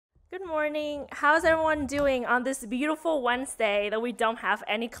Good morning. How's everyone doing on this beautiful Wednesday that we don't have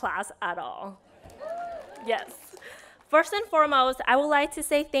any class at all? Yes. First and foremost, I would like to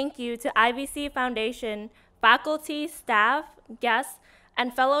say thank you to IVC Foundation, faculty, staff, guests,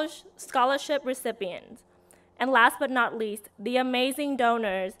 and fellow scholarship recipients. And last but not least, the amazing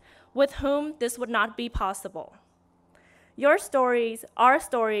donors with whom this would not be possible. Your stories, our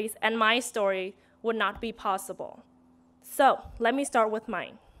stories, and my story would not be possible. So let me start with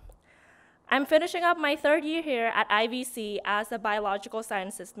mine. I'm finishing up my third year here at IVC as a biological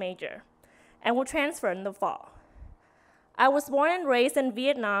sciences major and will transfer in the fall. I was born and raised in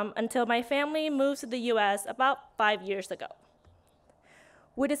Vietnam until my family moved to the US about 5 years ago.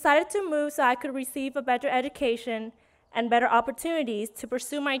 We decided to move so I could receive a better education and better opportunities to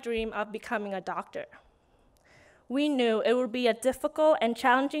pursue my dream of becoming a doctor. We knew it would be a difficult and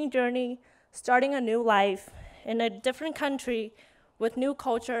challenging journey starting a new life in a different country with new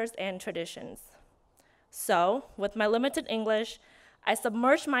cultures and traditions. So, with my limited English, I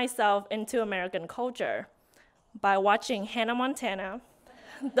submerged myself into American culture by watching Hannah Montana,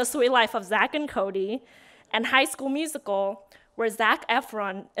 The Sweet Life of Zack and Cody, and High School Musical, where Zac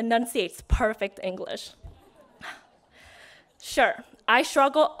Efron enunciates perfect English. Sure, I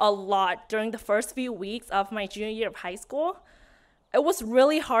struggled a lot during the first few weeks of my junior year of high school. It was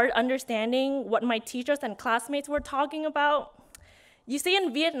really hard understanding what my teachers and classmates were talking about. You see,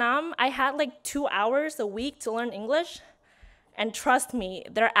 in Vietnam, I had like 2 hours a week to learn English, and trust me,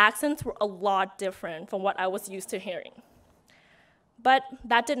 their accents were a lot different from what I was used to hearing. But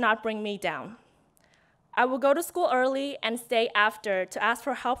that did not bring me down. I would go to school early and stay after to ask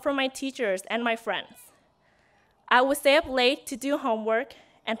for help from my teachers and my friends. I would stay up late to do homework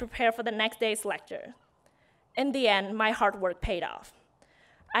and prepare for the next day's lecture. In the end, my hard work paid off.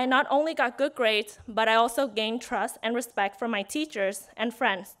 I not only got good grades, but I also gained trust and respect from my teachers and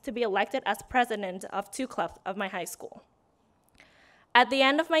friends to be elected as president of 2 clubs of my high school. At the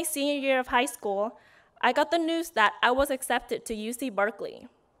end of my senior year of high school, I got the news that I was accepted to UC Berkeley.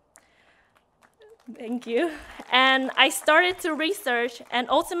 Thank you. And I started to research and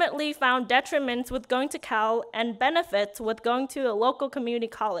ultimately found detriments with going to Cal and benefits with going to a local community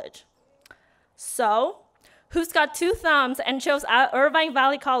college. So, who's got 2 thumbs and chose Irvine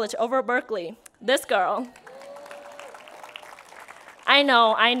Valley College over Berkeley? This girl. I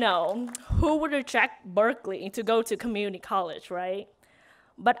know. Who would reject Berkeley to go to community college, right?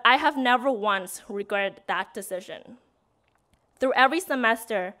 But I have never once regretted that decision. Through every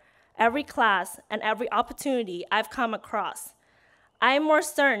semester, every class, and every opportunity I've come across, I am more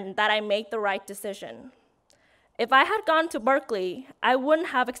certain that I made the right decision. If I had gone to Berkeley, I wouldn't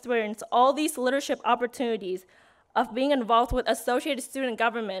have experienced all these leadership opportunities of being involved with Associated Student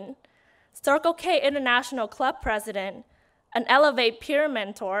Government, Circle K International Club President, an Elevate peer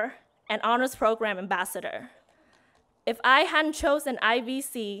mentor, and honors program ambassador. If I hadn't chosen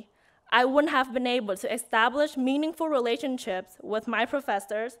IVC, I wouldn't have been able to establish meaningful relationships with my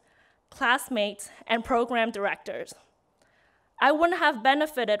professors, classmates, and program directors. I wouldn't have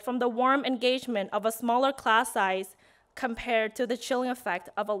benefited from the warm engagement of a smaller class size compared to the chilling effect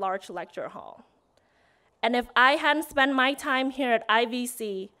of a large lecture hall. And if I hadn't spent my time here at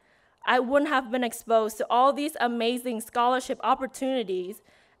IVC, I wouldn't have been exposed to all these amazing scholarship opportunities,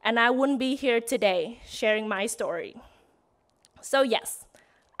 and I wouldn't be here today sharing my story. So yes,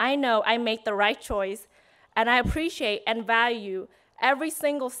 I know I made the right choice, and I appreciate and value every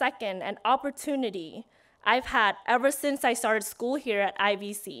single second and opportunity I've had ever since I started school here at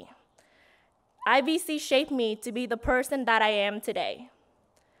IVC. IVC shaped me to be the person that I am today.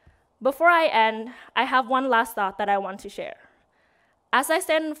 Before I end, I have one last thought that I want to share. As I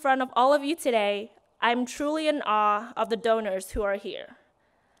stand in front of all of you today, I'm truly in awe of the donors who are here.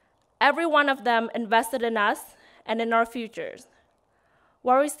 Every one of them invested in us and in our futures.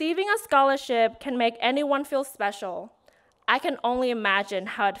 While receiving a scholarship can make anyone feel special, I can only imagine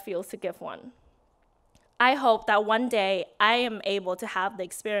how it feels to give one. I hope that one day I am able to have the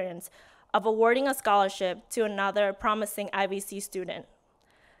experience of awarding a scholarship to another promising IVC student.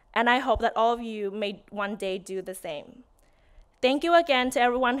 And I hope that all of you may one day do the same. Thank you again to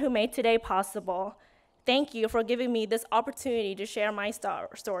everyone who made today possible. Thank you for giving me this opportunity to share my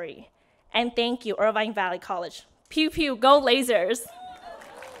story. And thank you, Irvine Valley College. Pew pew, go Lasers!